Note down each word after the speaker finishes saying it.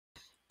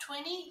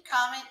20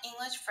 common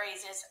English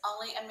phrases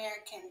only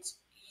Americans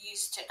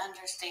use to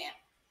understand.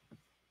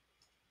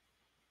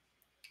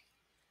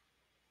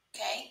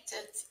 Okay, so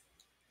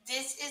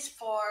this is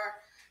for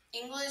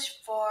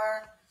English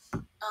for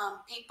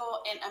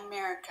people in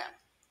America.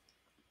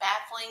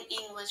 Baffling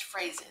English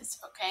phrases,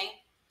 okay?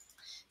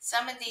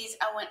 Some of these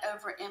I went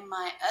over in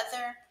my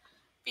other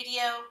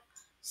video,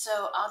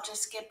 so I'll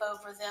just skip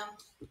over them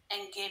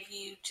and give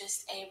you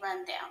just a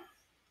rundown.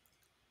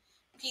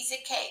 Piece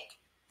of cake,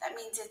 that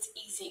means it's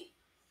easy.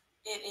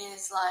 It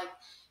is like,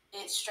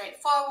 it's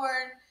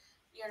straightforward.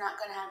 You're not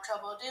going to have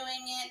trouble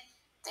doing it.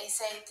 They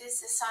say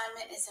this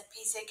assignment is a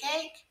piece of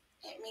cake.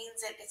 It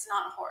means that it's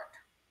not hard.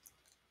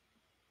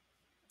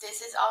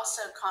 This is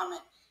also common.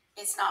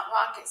 It's not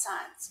rocket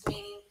science,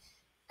 meaning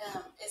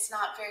it's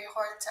not very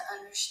hard to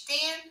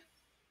understand,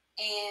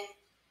 and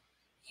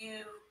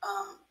you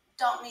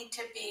don't need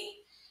to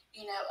be,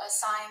 a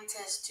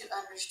scientist to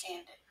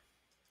understand it.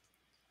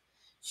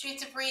 Shoot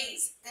the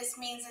breeze. This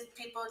means that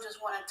people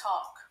just want to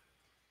talk.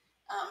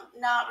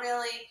 Not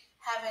really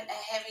having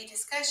a heavy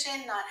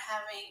discussion, not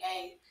having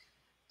a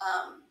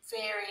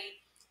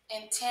very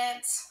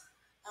intense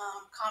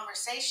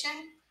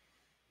conversation.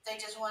 They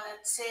just want to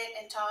sit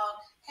and talk.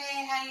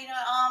 Hey, how you doing?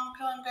 I'm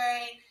doing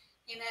great.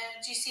 Did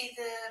you see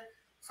the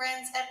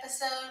Friends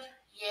episode?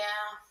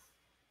 Yeah.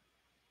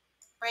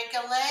 Break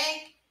a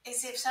leg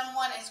is if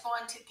someone is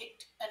going to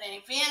get an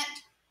event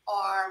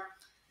or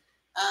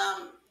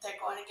they're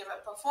going to give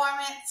a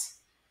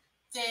performance,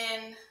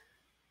 then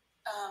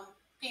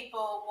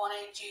people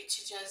wanted you to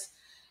just,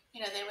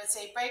 they would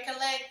say break a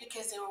leg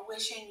because they were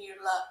wishing you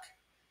luck.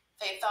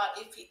 They thought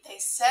if they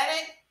said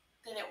it,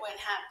 then it wouldn't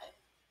happen.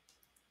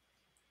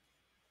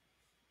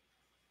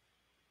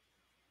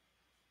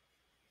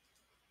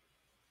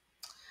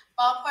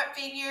 Ballpark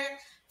figure,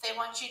 they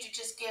want you to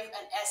just give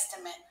an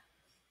estimate.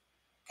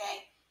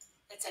 Okay?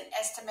 It's an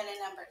estimate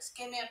in numbers.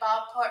 Give me a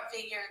ballpark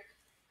figure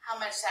how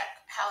much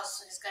that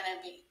house is going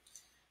to be.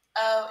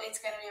 Oh, it's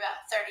going to be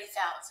about $30,000.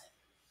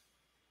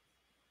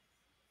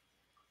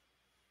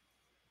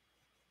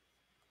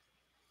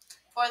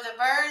 For the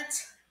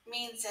birds,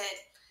 means that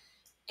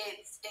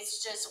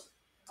it's just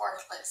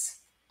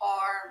worthless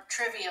or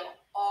trivial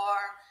or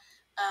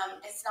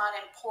it's not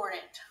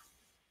important.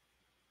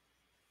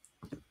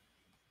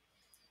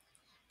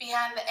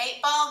 Behind the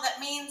 8 ball, that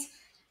means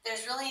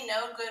there's really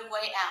no good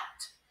way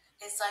out.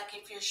 It's like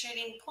if you're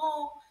shooting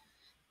pool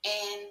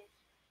and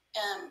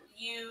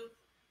you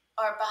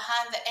are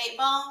behind the 8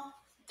 ball,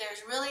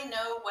 there's really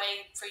no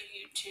way for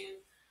you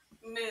to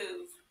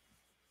move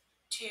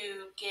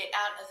to get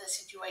out of the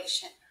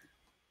situation.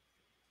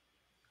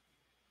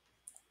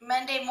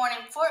 Monday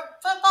morning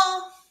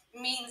football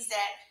means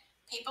that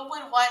people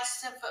would watch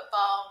the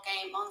football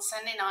game on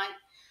Sunday night,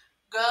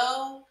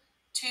 go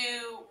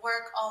to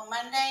work on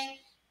Monday,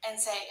 and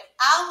say, if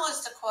I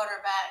was the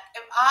quarterback,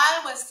 if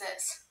I was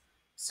this.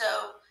 So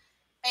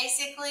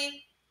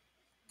basically,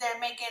 they're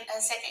making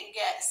a second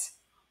guess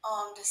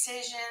on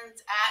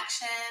decisions,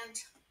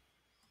 actions.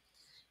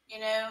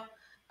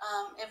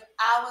 If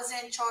I was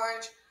in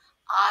charge,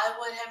 I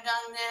would have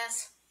done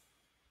this.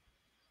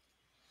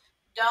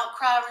 Don't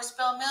cry over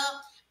spilled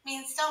milk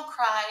means don't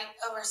cry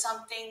over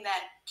something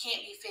that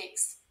can't be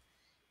fixed.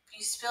 If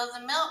you spill the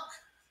milk,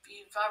 if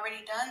you've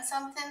already done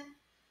something,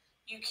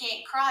 you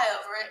can't cry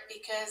over it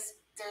because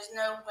there's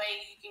no way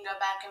you can go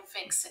back and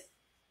fix it.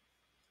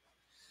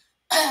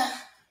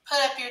 Put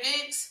up your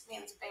dukes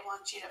means they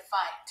want you to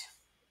fight.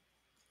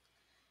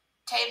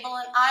 Table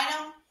and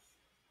item.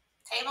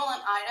 Table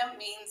and item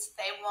means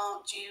they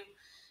want you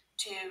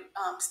to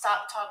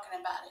stop talking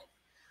about it.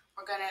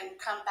 We're going to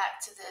come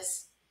back to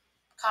this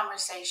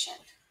conversation.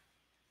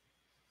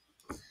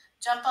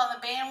 Jump on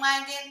the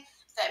bandwagon.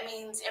 That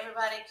means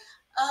everybody,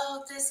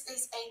 oh, this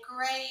is a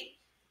great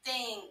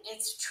thing.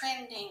 It's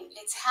trending.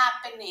 It's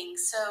happening.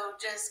 So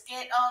just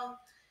get on,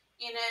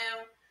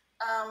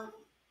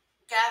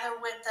 gather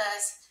with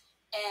us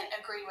and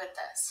agree with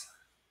us.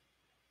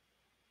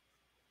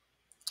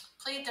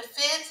 Plead the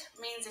fifth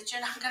means that you're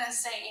not going to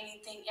say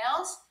anything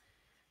else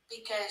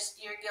because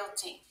you're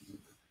guilty.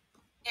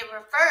 It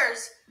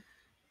refers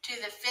to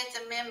the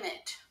Fifth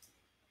Amendment.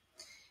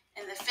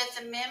 And the Fifth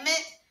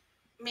Amendment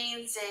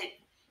means that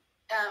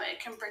it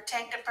can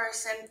protect a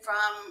person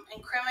from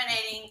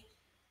incriminating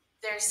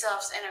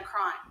themselves in a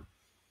crime.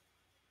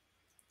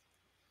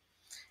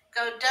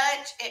 Go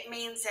Dutch, it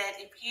means that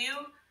if you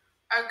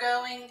are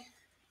going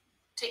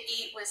to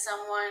eat with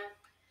someone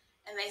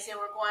and they say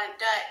we're going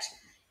Dutch,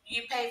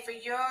 you pay for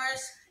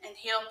yours and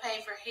he'll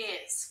pay for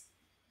his.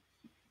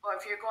 Or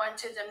if you're going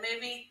to the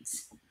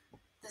movies,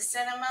 the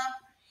cinema,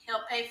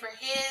 he'll pay for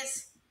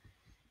his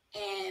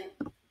and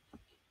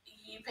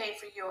you pay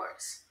for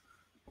yours.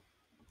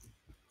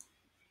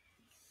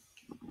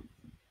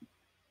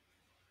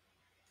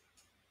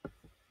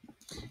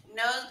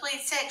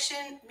 Nosebleed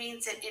section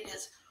means that it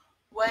is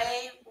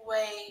way,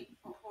 way,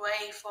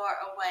 way far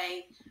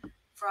away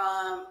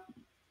from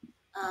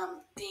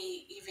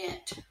the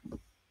event.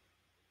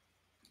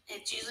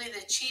 It's usually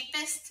the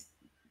cheapest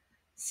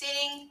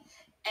seating,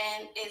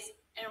 and it's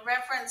in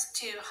reference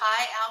to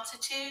high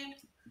altitude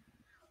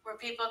where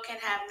people can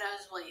have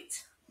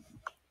nosebleeds.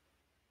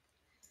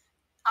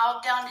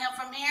 All downhill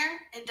from here,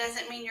 it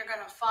doesn't mean you're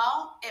going to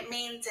fall. It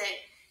means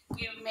that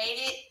you made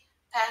it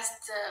past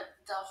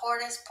the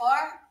hardest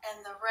part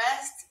and the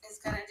rest is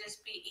going to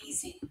just be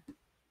easy.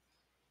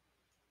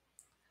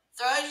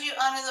 Throws you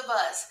under the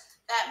bus.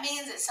 That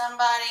means that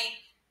somebody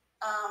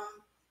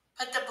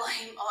put the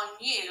blame on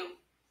you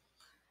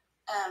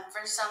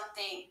for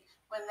something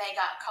when they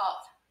got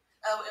caught.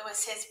 Oh, it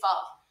was his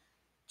fault.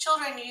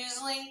 Children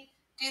usually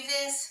do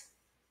this.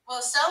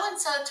 Well,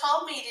 so-and-so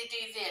told me to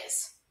do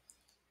this.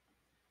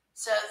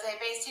 So they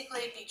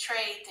basically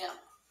betrayed them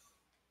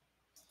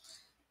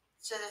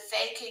so that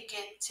they could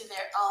get to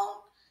their own,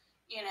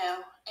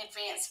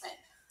 advancement.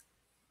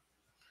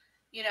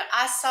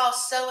 I saw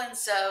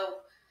so-and-so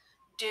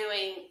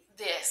doing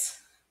this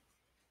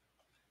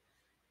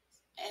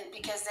and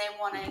because they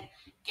want to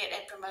get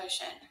a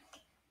promotion.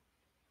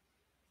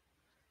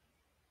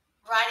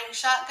 Riding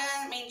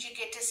shotgun means you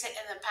get to sit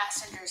in the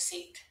passenger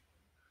seat.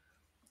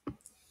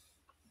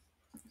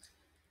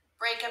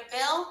 Break a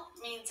bill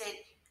means that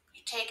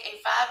you take a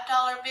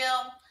 $5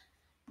 bill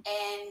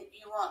and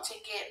you want to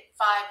get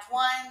 5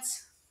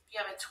 ones. If you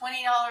have a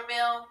 $20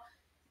 bill,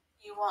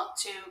 you want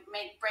to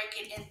break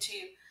it into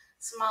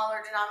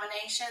smaller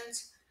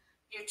denominations.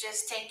 You're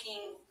just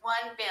taking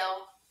one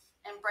bill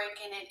and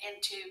breaking it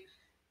into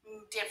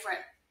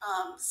different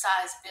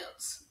size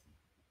bills.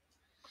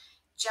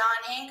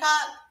 John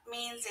Hancock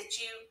means that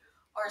you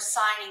are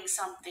signing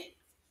something.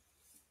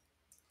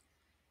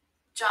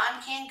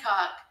 John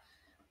Hancock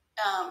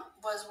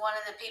was one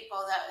of the people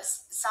that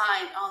was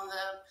signed on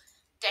the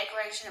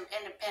Declaration of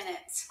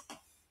Independence.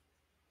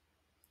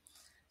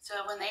 So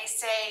when they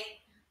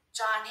say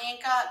John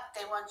Hancock,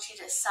 they want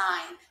you to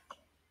sign.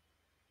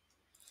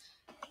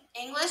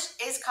 English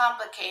is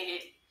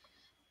complicated,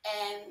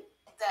 and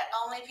that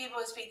only people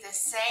who speak the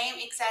same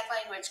exact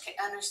language can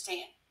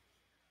understand.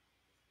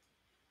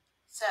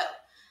 So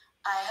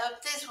I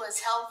hope this was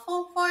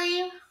helpful for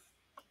you,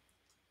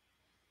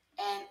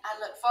 and I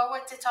look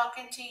forward to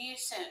talking to you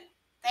soon.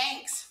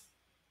 Thanks.